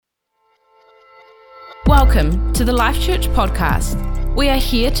Welcome to the Life Church podcast. We are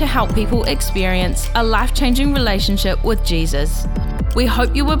here to help people experience a life-changing relationship with Jesus. We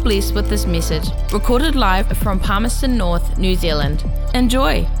hope you were blessed with this message, recorded live from Palmerston North, New Zealand.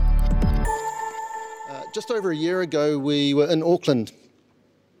 Enjoy. Just over a year ago, we were in Auckland,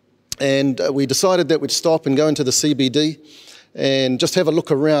 and we decided that we'd stop and go into the CBD and just have a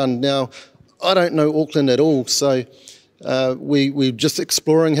look around. Now, I don't know Auckland at all, so we were just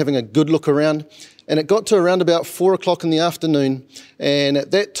exploring, having a good look around. And it got to around about 4 o'clock in the afternoon, and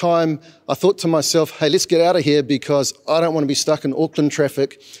at that time I thought to myself, hey, let's get out of here because I don't want to be stuck in Auckland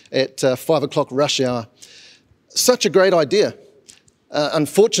traffic at 5 o'clock rush hour. Such a great idea.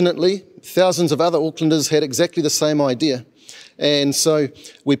 Unfortunately, thousands of other Aucklanders had exactly the same idea. And so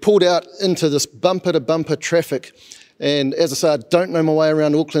we pulled out into this bumper-to-bumper traffic. And as I said, I don't know my way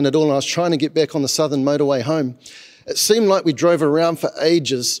around Auckland at all, and I was trying to get back on the southern motorway home. It seemed like we drove around for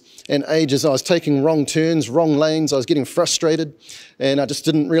ages and ages. I was taking wrong turns, wrong lanes. I was getting frustrated, and I just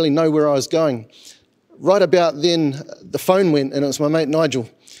didn't really know where I was going. Right about then, the phone went, and it was my mate Nigel.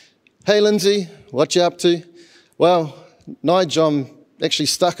 Hey, Lindsay, what you up to? Well, Nigel, I'm actually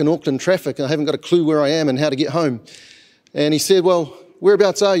stuck in Auckland traffic. I haven't got a clue where I am and how to get home. And he said, well,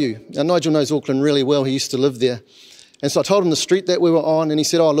 whereabouts are you? Now, Nigel knows Auckland really well. He used to live there. And so I told him the street that we were on, and he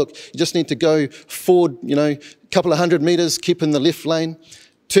said, oh, look, you just need to go forward, a couple of 100 metres, keep in the left lane,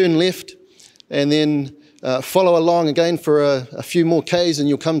 turn left, and then follow along again for a few more Ks, and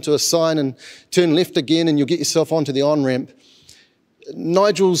you'll come to a sign and turn left again, and you'll get yourself onto the on-ramp.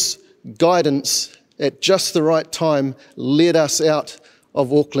 Nigel's guidance at just the right time led us out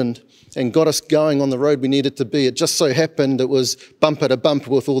of Auckland and got us going on the road we needed to be. It just so happened it was bumper to bumper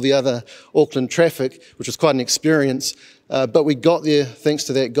with all the other Auckland traffic, which was quite an experience. But we got there thanks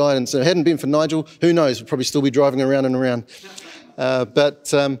to that guidance. And if it hadn't been for Nigel, who knows, we'd probably still be driving around and around.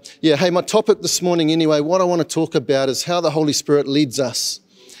 Hey, my topic this morning anyway, what I want to talk about is how the Holy Spirit leads us.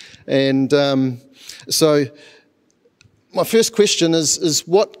 And so my first question is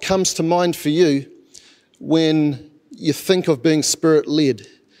what comes to mind for you when you think of being Spirit-led?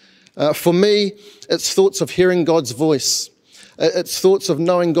 For me, it's thoughts of hearing God's voice. It's thoughts of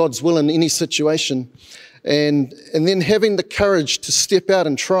knowing God's will in any situation. And then having the courage to step out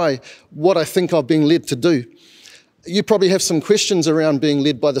and try what I think I'm being led to do. You probably have some questions around being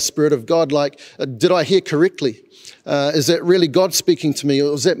led by the Spirit of God, like, did I hear correctly? Is that really God speaking to me,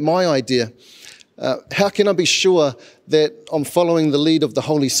 or is that my idea? How can I be sure that I'm following the lead of the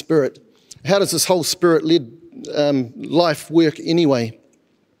Holy Spirit? How does this whole Spirit-led life work anyway?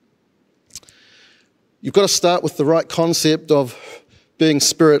 You've got to start with the right concept of being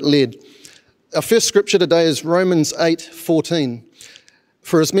Spirit-led. Our first scripture today is Romans 8:14.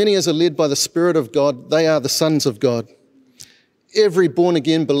 For as many as are led by the Spirit of God, they are the sons of God. Every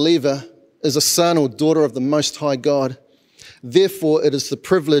born-again believer is a son or daughter of the Most High God. Therefore, it is the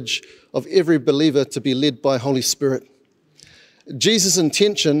privilege of every believer to be led by Holy Spirit. Jesus'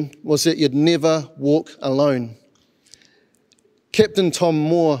 intention was that you'd never walk alone. Captain Tom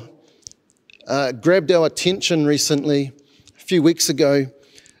Moore grabbed our attention recently, a few weeks ago,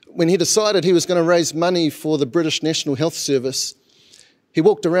 when he decided he was going to raise money for the British National Health Service. He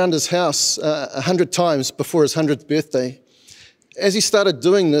walked around his house 100 times before his 100th birthday. As he started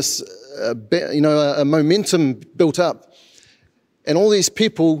doing this, a momentum built up, and all these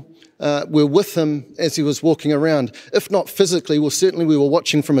people were with him as he was walking around. If not physically, well, certainly we were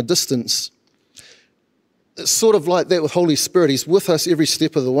watching from a distance. It's sort of like that with Holy Spirit. He's with us every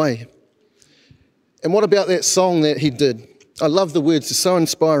step of the way. And what about that song that he did? I love the words, they're so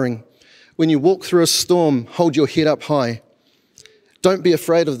inspiring. When you walk through a storm, hold your head up high. Don't be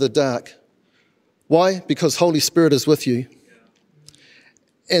afraid of the dark. Why? Because Holy Spirit is with you.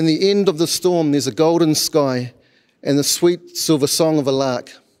 And the end of the storm, there's a golden sky and the sweet silver song of a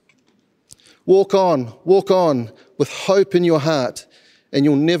lark. Walk on with hope in your heart, and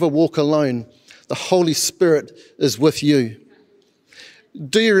you'll never walk alone. The Holy Spirit is with you.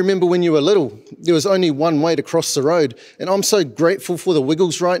 Do you remember when you were little, there was only one way to cross the road? And I'm so grateful for the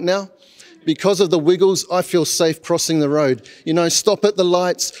Wiggles right now. Because of the Wiggles, I feel safe crossing the road. Stop at the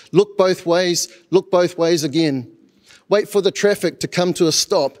lights, look both ways again. Wait for the traffic to come to a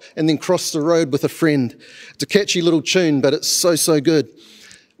stop and then cross the road with a friend. It's a catchy little tune, but it's so, so good.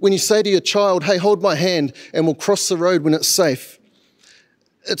 When you say to your child, hey, hold my hand and we'll cross the road when it's safe.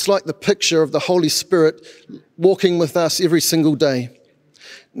 It's like the picture of the Holy Spirit walking with us every single day.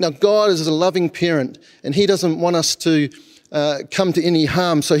 Now, God is a loving parent, and he doesn't want us to come to any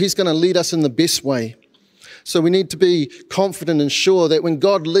harm, so he's going to lead us in the best way. So we need to be confident and sure that when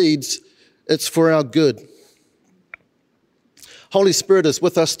God leads, it's for our good. Holy Spirit is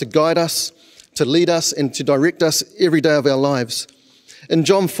with us to guide us, to lead us and to direct us every day of our lives. In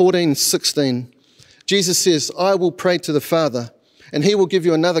John 14:16, Jesus says, I will pray to the Father, and he will give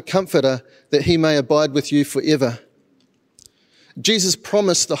you another comforter that he may abide with you forever. Jesus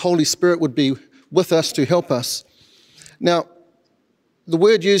promised the Holy Spirit would be with us to help us. Now, the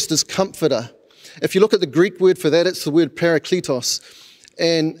word used is comforter. If you look at the Greek word for that, it's the word parakletos,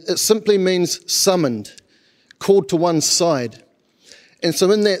 and it simply means summoned, called to one side. And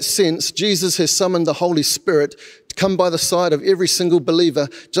so in that sense, Jesus has summoned the Holy Spirit to come by the side of every single believer,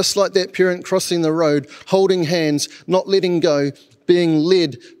 just like that parent crossing the road, holding hands, not letting go, being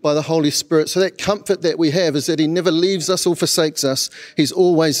led by the Holy Spirit. So that comfort that we have is that he never leaves us or forsakes us. He's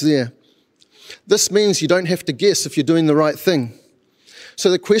always there. This means you don't have to guess if you're doing the right thing.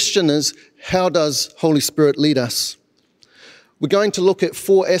 So the question is, how does Holy Spirit lead us? We're going to look at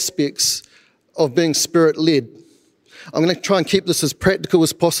 4 aspects of being Spirit-led. I'm going to try and keep this as practical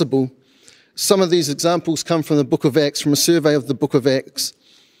as possible. Some of these examples come from the book of Acts, from a survey of the book of Acts.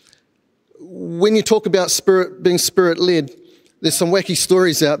 When you talk about being Spirit-led, there's some wacky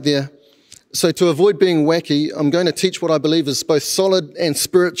stories out there. So to avoid being wacky, I'm going to teach what I believe is both solid and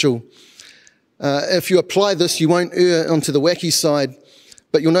spiritual. If you apply this, you won't err onto the wacky side,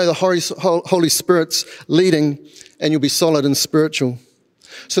 but you'll know the Holy Spirit's leading and you'll be solid and spiritual.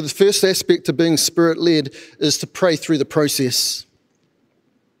 So the first aspect of being Spirit-led is to pray through the process.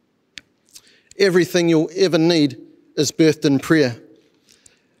 Everything you'll ever need is birthed in prayer.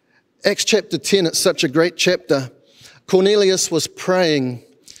 Acts chapter 10, it's such a great chapter. Cornelius was praying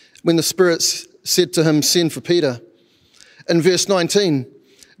when the Spirit said to him, send for Peter. In verse 19,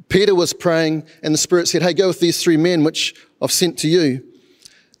 Peter was praying and the Spirit said, hey, go with these 3 men which I've sent to you.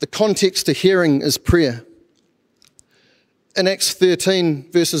 The context to hearing is prayer. In Acts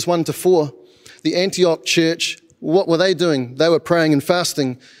 13, verses 1 to 4, the Antioch church, what were they doing? They were praying and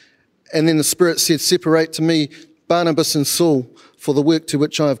fasting. And then the Spirit said, separate to me Barnabas and Saul for the work to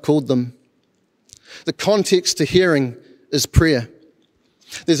which I have called them. The context to hearing is prayer.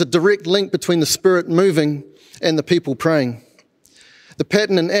 There's a direct link between the Spirit moving and the people praying. The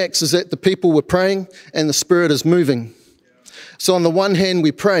pattern in Acts is that the people were praying and the Spirit is moving. So on the one hand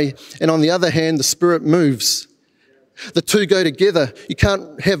we pray, and on the other hand the Spirit moves. The two go together. You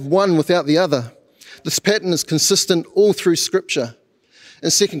can't have one without the other. This pattern is consistent all through Scripture. In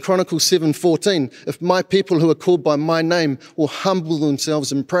 2 Chronicles 7:14, if my people who are called by my name will humble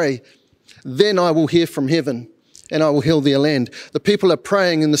themselves and pray, then I will hear from heaven and I will heal their land. The people are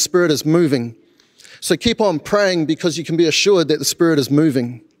praying and the Spirit is moving. So keep on praying because you can be assured that the Spirit is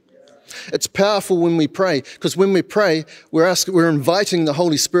moving. It's powerful when we pray, because when we pray, we're inviting the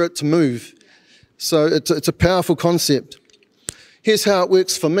Holy Spirit to move. So it's a powerful concept. Here's how it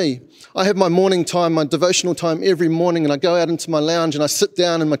works for me. I have my morning time, my devotional time every morning, and I go out into my lounge and I sit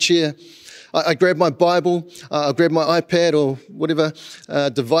down in my chair. I grab my Bible, I grab my iPad or whatever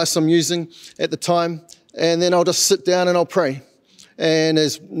device I'm using at the time, and then I'll just sit down and I'll pray. And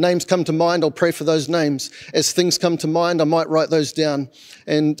as names come to mind, I'll pray for those names. As things come to mind, I might write those down.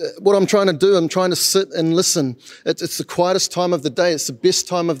 And what I'm trying to do, I'm trying to sit and listen. It's the quietest time of the day. It's the best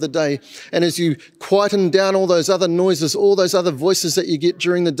time of the day. And as you quieten down all those other noises, all those other voices that you get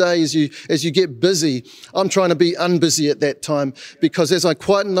during the day, as you get busy, I'm trying to be unbusy at that time. Because as I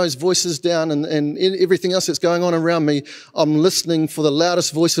quieten those voices down and everything else that's going on around me, I'm listening for the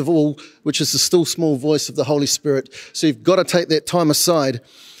loudest voice of all, which is the still small voice of the Holy Spirit. So you've got to take that time aside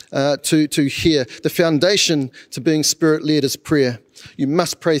to hear. The foundation to being Spirit-led is prayer. You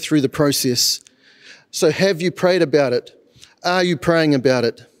must pray through the process. So have you prayed about it? Are you praying about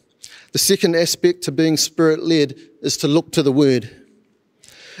it? The second aspect to being Spirit-led is to look to the Word.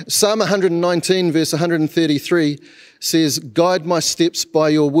 Psalm 119 verse 133 says, guide my steps by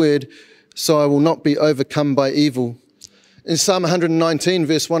your word so I will not be overcome by evil. In Psalm 119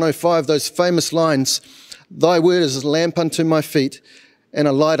 verse 105, those famous lines, thy word is a lamp unto my feet and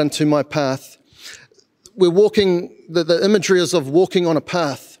a light unto my path. We're walking, the imagery is of walking on a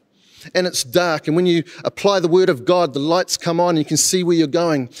path and it's dark. And when you apply the word of God, the lights come on and you can see where you're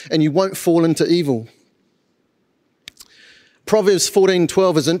going and you won't fall into evil. Proverbs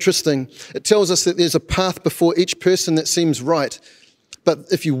 14:12 is interesting. It tells us that there's a path before each person that seems right. But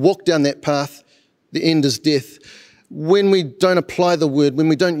if you walk down that path, the end is death. When we don't apply the word, when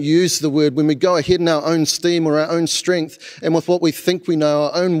we don't use the word, when we go ahead in our own steam or our own strength and with what we think we know,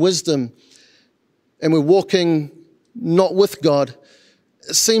 our own wisdom, and we're walking not with God,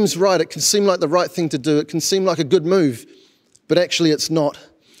 it seems right. It can seem like the right thing to do. It can seem like a good move, but actually it's not.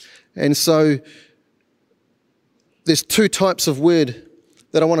 And so there's 2 types of word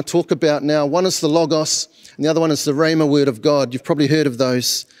that I want to talk about now. One is the Logos and the other one is the Rhema word of God. You've probably heard of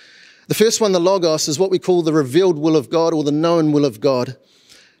those. The first one, the Logos, is what we call the revealed will of God or the known will of God.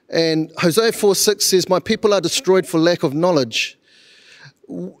 And Hosea 4:6 says, my people are destroyed for lack of knowledge.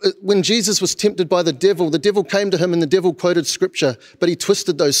 When Jesus was tempted by the devil came to him and the devil quoted scripture, but he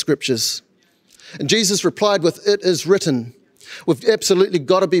twisted those scriptures. And Jesus replied with, it is written. We've absolutely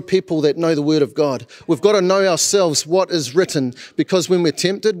got to be people that know the word of God. We've got to know ourselves what is written, because when we're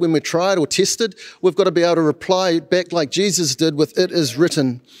tempted, when we're tried or tested, we've got to be able to reply back like Jesus did with, it is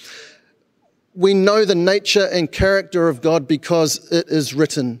written. We know the nature and character of God because it is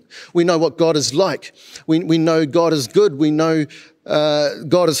written. We know what God is like. We know God is good. We know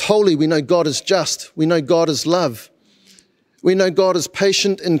God is holy. We know God is just. We know God is love. We know God is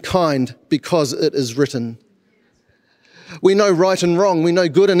patient and kind because it is written. We know right and wrong. We know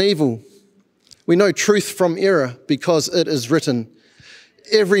good and evil. We know truth from error because it is written.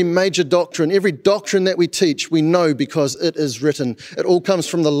 Every major doctrine, every doctrine that we teach, we know because it is written. It all comes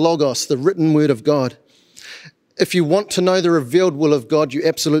from the Logos, the written word of God. If you want to know the revealed will of God, you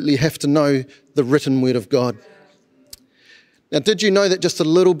absolutely have to know the written word of God. Now, did you know that just a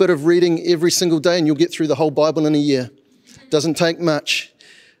little bit of reading every single day and you'll get through the whole Bible in a year? Doesn't take much.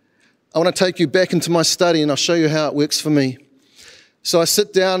 I want to take you back into my study and I'll show you how it works for me. So I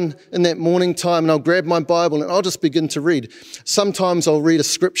sit down in that morning time and I'll grab my Bible and I'll just begin to read. Sometimes I'll read a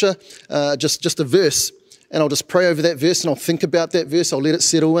scripture, just a verse, and I'll just pray over that verse and I'll think about that verse. I'll let it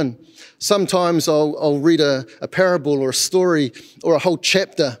settle in. Sometimes I'll read a parable or a story or a whole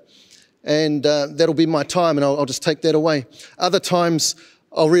chapter, and that'll be my time and I'll just take that away. Other times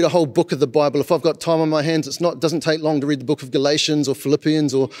I'll read a whole book of the Bible. If I've got time on my hands, it doesn't take long to read the book of Galatians or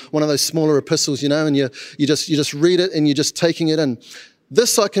Philippians or one of those smaller epistles, and you just read it and you're just taking it in.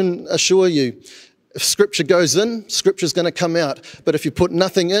 This I can assure you, if scripture goes in, scripture's going to come out. But if you put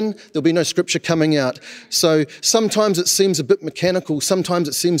nothing in, there'll be no scripture coming out. So sometimes it seems a bit mechanical, sometimes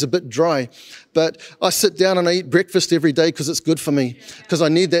it seems a bit dry. But I sit down and I eat breakfast every day because it's good for me, because I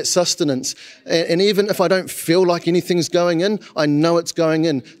need that sustenance. And even if I don't feel like anything's going in, I know it's going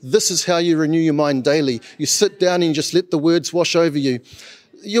in. This is how you renew your mind daily. You sit down and you just let the words wash over you.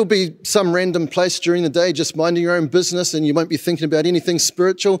 You'll be some random place during the day just minding your own business and you won't be thinking about anything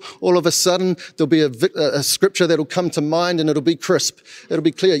spiritual. All of a sudden, there'll be a scripture that'll come to mind and it'll be crisp. It'll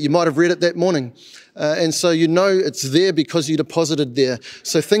be clear. You might have read it that morning. And so you know it's there because you deposited there.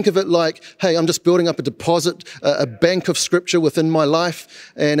 So think of it like, hey, I'm just building up a deposit, a bank of scripture within my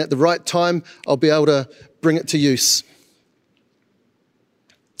life, and at the right time, I'll be able to bring it to use.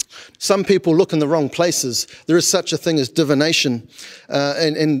 Some people look in the wrong places. There is such a thing as divination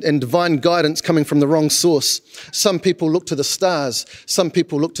and divine guidance coming from the wrong source. Some people look to the stars. Some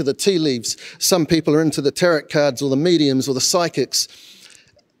people look to the tea leaves. Some people are into the tarot cards or the mediums or the psychics.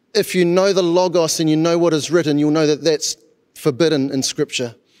 If you know the Logos and you know what is written, you'll know that that's forbidden in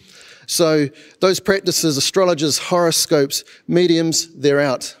Scripture. So those practices, astrologers, horoscopes, mediums, they're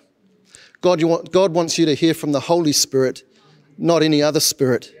out. God wants you to hear from the Holy Spirit, not any other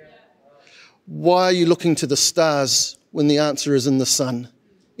spirit. Why are you looking to the stars when the answer is in the sun?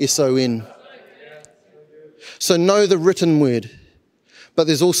 S-O-N. So know the written word, but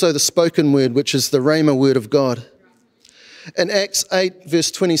there's also the spoken word, which is the Rhema word of God. In Acts 8,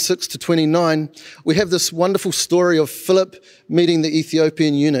 verse 26 to 29, we have this wonderful story of Philip meeting the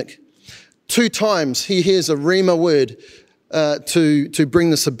Ethiopian eunuch. 2 times he hears a Rhema word to bring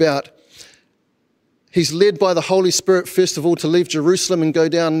this about. He's led by the Holy Spirit, first of all, to leave Jerusalem and go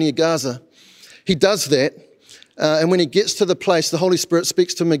down near Gaza. He does that, and when he gets to the place, the Holy Spirit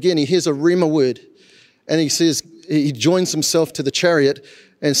speaks to him again. He hears a Rhema word, and he joins himself to the chariot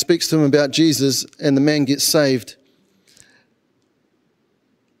and speaks to him about Jesus, and the man gets saved.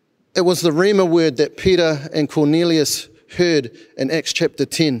 It was the Rhema word that Peter and Cornelius heard in Acts chapter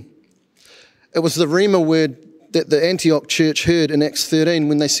 10. It was the Rhema word that the Antioch church heard in Acts 13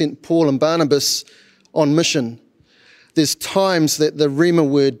 when they sent Paul and Barnabas on mission. There's times that the Rhema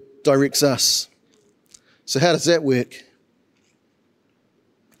word directs us. So how does that work?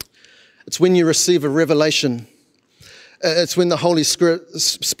 It's when you receive a revelation. It's when the Holy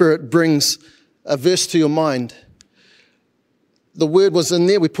Spirit brings a verse to your mind. The word was in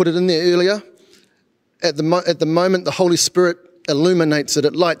there. We put it in there earlier. At the moment, the Holy Spirit illuminates it.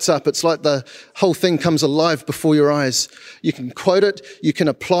 It lights up. It's like the whole thing comes alive before your eyes. You can quote it. You can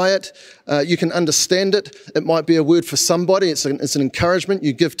apply it. You can understand it. It might be a word for somebody. It's an encouragement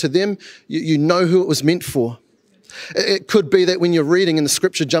you give to them. You know who it was meant for. It could be that when you're reading and the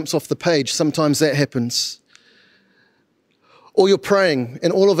scripture jumps off the page, sometimes that happens. Or you're praying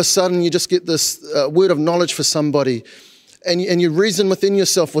and all of a sudden you just get this word of knowledge for somebody. And you reason within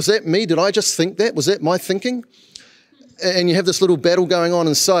yourself, was that me? Did I just think that? Was that my thinking? and you have this little battle going on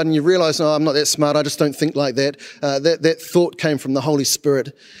inside, and you realize, no, I'm not that smart, I just don't think like that. That thought came from the Holy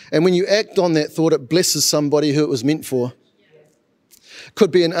Spirit. And when you act on that thought, it blesses somebody who it was meant for.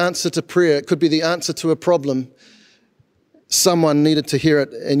 Could be an answer to prayer, it could be the answer to a problem. Someone needed to hear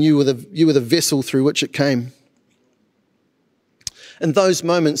it, and you were the vessel through which it came. In those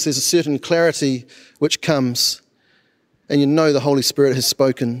moments, there's a certain clarity which comes, and you know the Holy Spirit has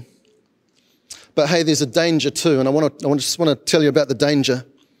spoken. But hey, there's a danger too, and I just want to tell you about the danger.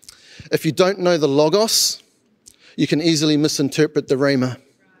 If you don't know the Logos, you can easily misinterpret the Rhema.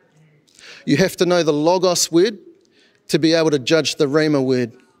 You have to know the Logos word to be able to judge the Rhema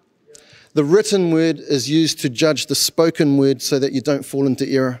word. The written word is used to judge the spoken word so that you don't fall into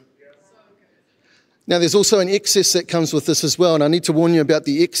error. Now, there's also an excess that comes with this as well, and I need to warn you about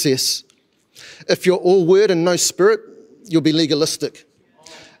the excess. If you're all word and no spirit, you'll be legalistic.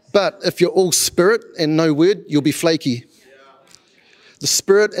 But if you're all spirit and no word, you'll be flaky. The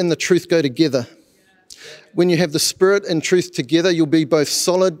spirit and the truth go together. When you have the spirit and truth together, you'll be both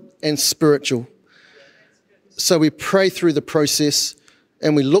solid and spiritual. So we pray through the process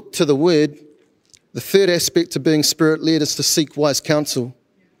and we look to the word. The third aspect of being spirit-led is to seek wise counsel.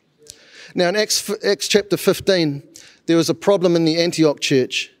 Now in Acts chapter 15, there was a problem in the Antioch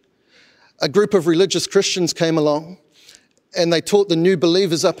church. A group of religious Christians came along and they taught the new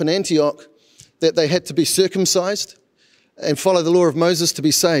believers up in Antioch that they had to be circumcised and follow the law of Moses to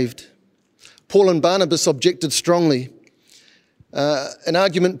be saved. Paul and Barnabas objected strongly. An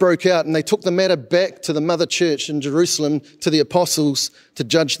argument broke out and they took the matter back to the mother church in Jerusalem, to the apostles, to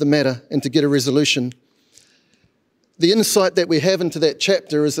judge the matter and to get a resolution. The insight that we have into that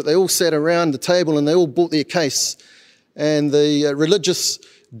chapter is that they all sat around the table and they all brought their case. And the religious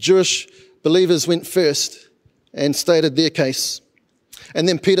Jewish believers went first and stated their case. And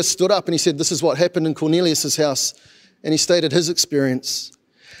then Peter stood up and he said, this is what happened in Cornelius' house. And he stated his experience.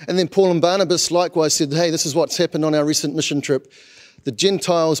 And then Paul and Barnabas likewise said, hey, this is what's happened on our recent mission trip. The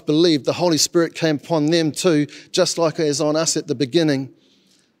Gentiles believed, the Holy Spirit came upon them too, just like as on us at the beginning.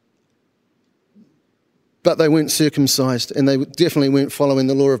 But they weren't circumcised and they definitely weren't following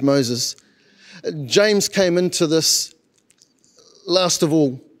the law of Moses. James came into this last of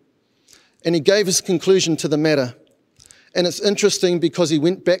all, and he gave his conclusion to the matter. And it's interesting because he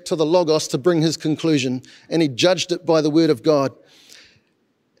went back to the Logos to bring his conclusion, and he judged it by the word of God.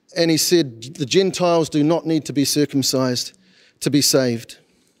 And he said, the Gentiles do not need to be circumcised to be saved.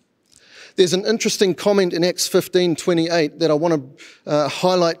 There's an interesting comment in Acts 15:28 that I want to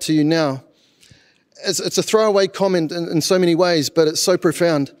highlight to you now. It's a throwaway comment in so many ways, but it's so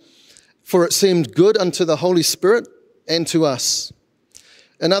profound. For it seemed good unto the Holy Spirit and to us.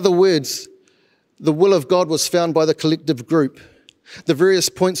 In other words, the will of God was found by the collective group. The various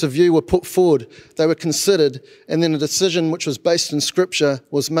points of view were put forward, they were considered, and then a decision which was based in Scripture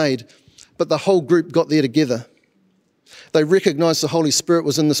was made. But the whole group got there together. They recognised the Holy Spirit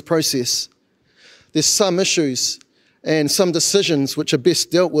was in this process. There's some issues and some decisions which are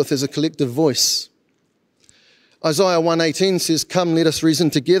best dealt with as a collective voice. Isaiah 1:18 says, come, let us reason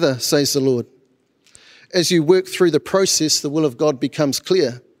together, says the Lord. As you work through the process, the will of God becomes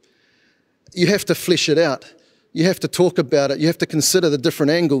clear. You have to flesh it out. You have to talk about it. You have to consider the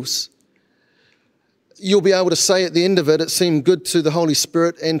different angles. You'll be able to say at the end of it, it seemed good to the Holy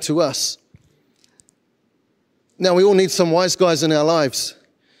Spirit and to us. Now, we all need some wise guys in our lives.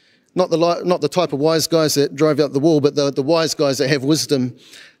 Not the type of wise guys that drive out the wall, but the wise guys that have wisdom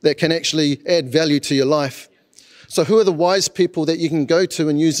that can actually add value to your life. So who are the wise people that you can go to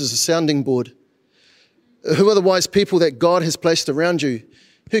and use as a sounding board? Who are the wise people that God has placed around you?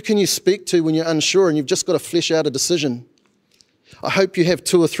 Who can you speak to when you're unsure and you've just got to flesh out a decision? I hope you have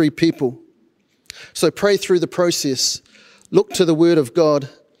 2 or 3 people. So pray through the process. Look to the Word of God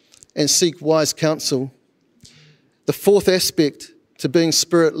and seek wise counsel. The fourth aspect to being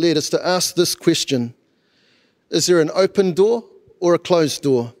Spirit-led is to ask this question. Is there an open door or a closed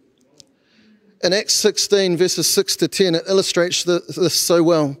door? In Acts 16, verses 6 to 10, it illustrates this so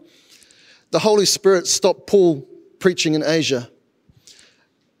well. The Holy Spirit stopped Paul preaching in Asia.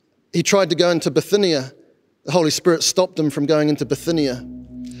 He tried to go into Bithynia. The Holy Spirit stopped him from going into Bithynia.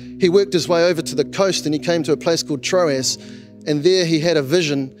 He worked his way over to the coast and he came to a place called Troas. And there he had a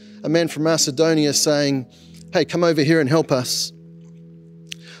vision, a man from Macedonia saying, hey, come over here and help us.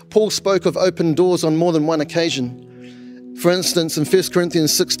 Paul spoke of open doors on more than one occasion. For instance, in 1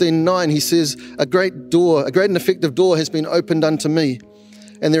 Corinthians 16:9, he says, a great and effective door has been opened unto me,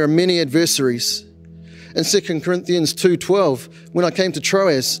 and there are many adversaries. In 2 Corinthians 2:12, when I came to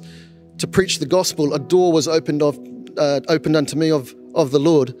Troas to preach the gospel, a door was opened unto me of the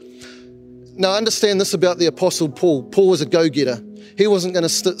Lord. Now, understand this about the Apostle Paul. Paul was a go-getter. He wasn't going to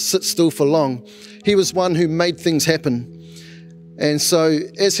sit still for long. He was one who made things happen. And so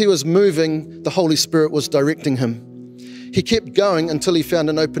as he was moving, the Holy Spirit was directing him. He kept going until he found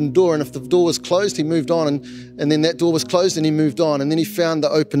an open door, and if the door was closed, he moved on, and then that door was closed and he moved on, and then he found the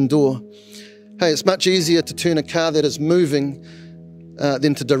open door. Hey, it's much easier to turn a car that is moving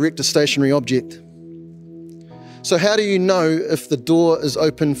than to direct a stationary object. So how do you know if the door is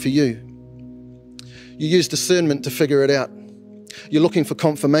open for you? You use discernment to figure it out. You're looking for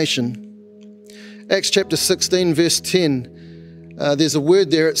confirmation. Acts chapter 16, verse 10, there's a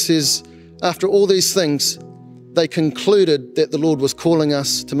word there. It says, after all these things, they concluded that the Lord was calling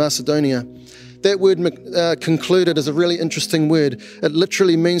us to Macedonia. That word concluded is a really interesting word. It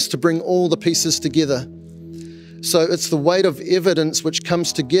literally means to bring all the pieces together. So it's the weight of evidence which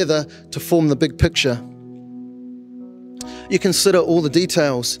comes together to form the big picture. You consider all the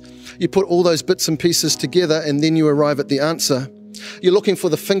details. You put all those bits and pieces together, and then you arrive at the answer. You're looking for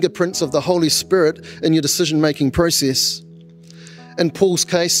the fingerprints of the Holy Spirit in your decision-making process. In Paul's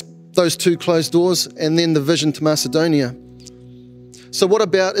case, those two closed doors, and then the vision to Macedonia. So what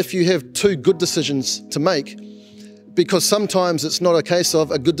about if you have two good decisions to make? Because sometimes it's not a case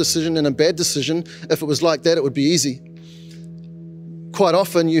of a good decision and a bad decision. If it was like that, it would be easy. Quite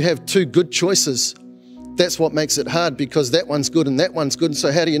often you have two good choices. That's what makes it hard, because that one's good and that one's good.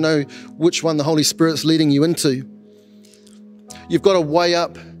 So how do you know which one the Holy Spirit's leading you into? You've got to weigh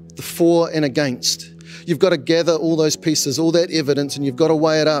up the for and against. You've got to gather all those pieces, all that evidence, and you've got to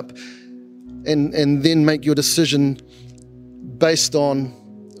weigh it up and then make your decision based on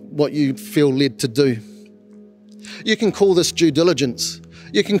what you feel led to do. You can call this due diligence.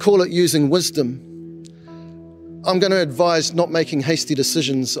 You can call it using wisdom. I'm going to advise not making hasty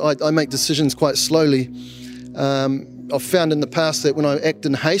decisions. I make decisions quite slowly. I've found in the past that when I act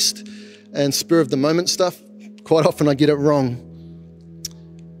in haste and spur of the moment stuff, quite often I get it wrong.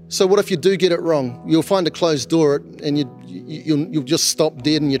 So what if you do get it wrong? You'll find a closed door and you'll just stop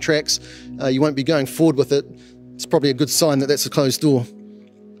dead in your tracks. You won't be going forward with it. It's probably a good sign that that's a closed door.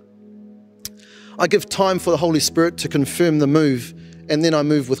 I give time for the Holy Spirit to confirm the move, and then I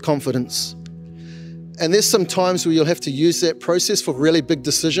move with confidence. And there's some times where you'll have to use that process for really big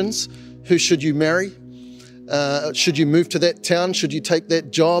decisions. Who should you marry? Should you move to that town? Should you take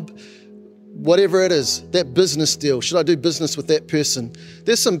that job? Whatever it is, that business deal, should I do business with that person?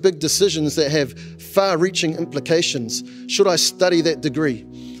 There's some big decisions that have far-reaching implications. Should I study that degree?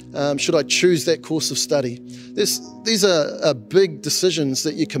 Should I choose that course of study? These are big decisions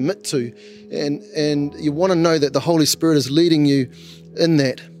that you commit to, and you want to know that the Holy Spirit is leading you in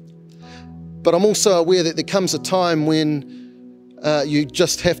that. But I'm also aware that there comes a time when you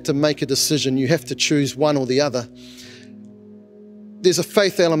just have to make a decision. You have to choose one or the other. There's a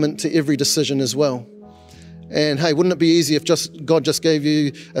faith element to every decision as well. And hey, wouldn't it be easy if God just gave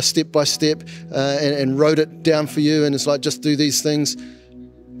you a step-by-step and wrote it down for you, and it's like, just do these things?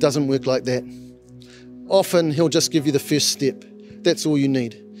 Doesn't work like that. Often He'll just give you the first step. That's all you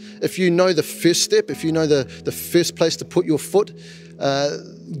need. If you know the first step, if you know the first place to put your foot,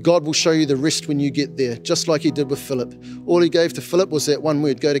 God will show you the rest when you get there, just like He did with Philip. All He gave to Philip was that one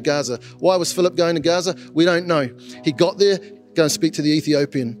word, go to Gaza. Why was Philip going to Gaza? We don't know. He got there, go and speak to the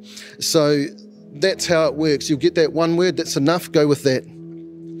Ethiopian. So that's how it works. You'll get that one word, that's enough, go with that.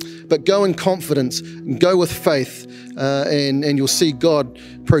 But go in confidence, go with faith, and you'll see God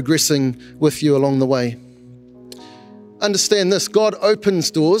progressing with you along the way. Understand this, God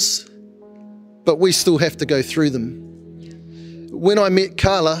opens doors, but we still have to go through them. When I met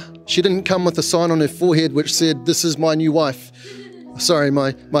Carla, she didn't come with a sign on her forehead which said, "This is my new wife." Sorry,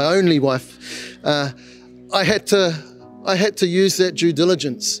 my only wife. I had to use that due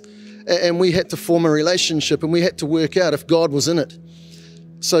diligence, and we had to form a relationship, and we had to work out if God was in it.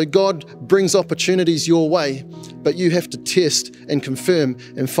 So God brings opportunities your way, but you have to test and confirm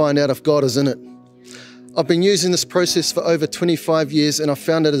and find out if God is in it. I've been using this process for over 25 years, and I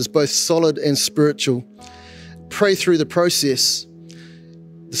found it is both solid and spiritual. Pray through the process.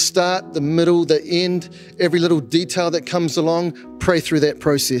 The start, the middle, the end, every little detail that comes along, pray through that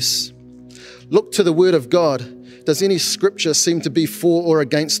process. Look to the Word of God. Does any scripture seem to be for or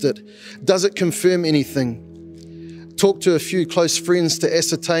against it? Does it confirm anything? Talk to a few close friends to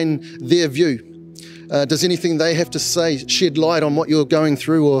ascertain their view. Does anything they have to say shed light on what you're going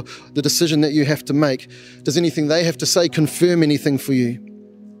through or the decision that you have to make? Does anything they have to say confirm anything for you?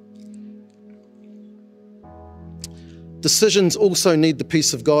 Decisions also need the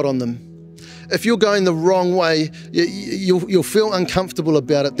peace of God on them. If you're going the wrong way, you'll feel uncomfortable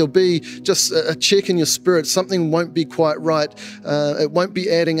about it. There'll be just a check in your spirit. Something won't be quite right. It won't be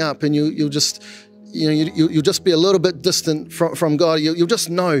adding up, and you'll just be a little bit distant from God. You'll just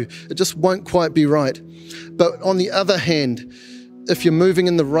know it just won't quite be right. But on the other hand, if you're moving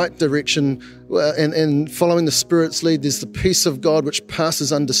in the right direction and following the Spirit's lead, there's the peace of God which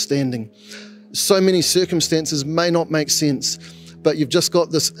passes understanding. So many circumstances may not make sense, but you've just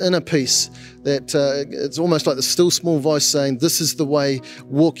got this inner peace that it's almost like the still small voice saying, this is the way,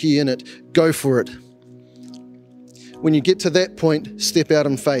 walk ye in it, go for it. When you get to that point, step out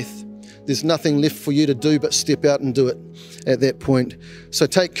in faith. There's nothing left for you to do but step out and do it at that point. So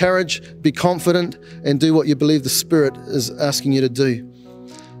take courage, be confident, and do what you believe the Spirit is asking you to do.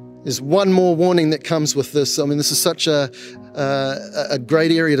 There's one more warning that comes with this. I mean, this is such a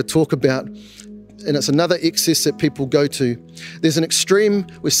great area to talk about, and it's another excess that people go to. There's an extreme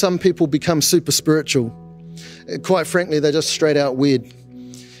where some people become super spiritual. Quite frankly, they're just straight out weird.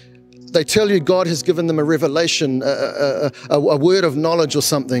 They tell you God has given them a revelation, a word of knowledge or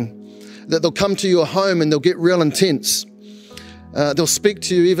something, that they'll come to your home and they'll get real intense. They'll speak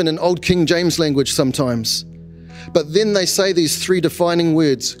to you even in old King James language sometimes. But then they say these three defining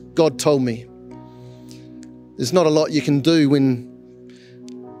words, God told me. There's not a lot you can do when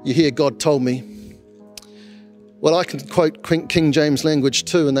you hear God told me. Well, I can quote King James language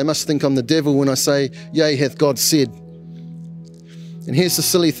too, and they must think I'm the devil when I say, yea, hath God said. And here's the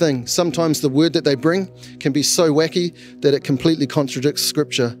silly thing. Sometimes the word that they bring can be so wacky that it completely contradicts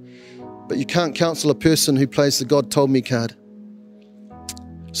Scripture. But you can't counsel a person who plays the God told me card.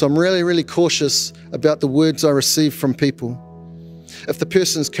 So I'm really, really cautious about the words I receive from people. If the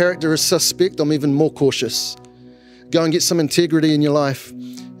person's character is suspect, I'm even more cautious. Go and get some integrity in your life,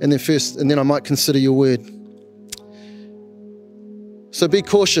 and then I might consider your word. So be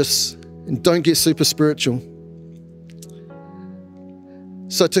cautious and don't get super spiritual.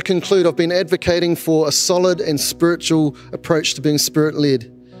 So to conclude, I've been advocating for a solid and spiritual approach to being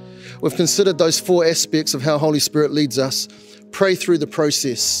Spirit-led. We've considered those 4 aspects of how Holy Spirit leads us. Pray through the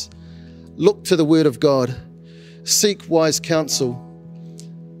process. Look to the Word of God. Seek wise counsel.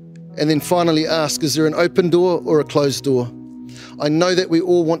 And then finally ask, is there an open door or a closed door? I know that we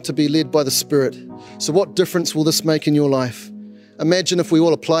all want to be led by the Spirit. So what difference will this make in your life? Imagine if we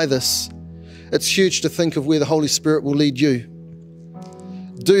all apply this. It's huge to think of where the Holy Spirit will lead you.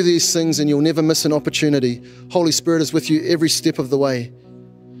 Do these things and you'll never miss an opportunity. Holy Spirit is with you every step of the way.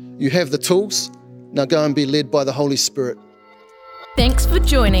 You have the tools. Now go and be led by the Holy Spirit. Thanks for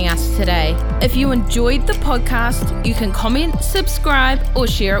joining us today. If you enjoyed the podcast, you can comment, subscribe, or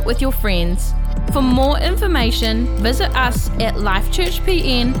share it with your friends. For more information, visit us at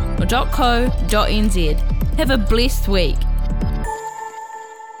lifechurchpn.co.nz. Have a blessed week.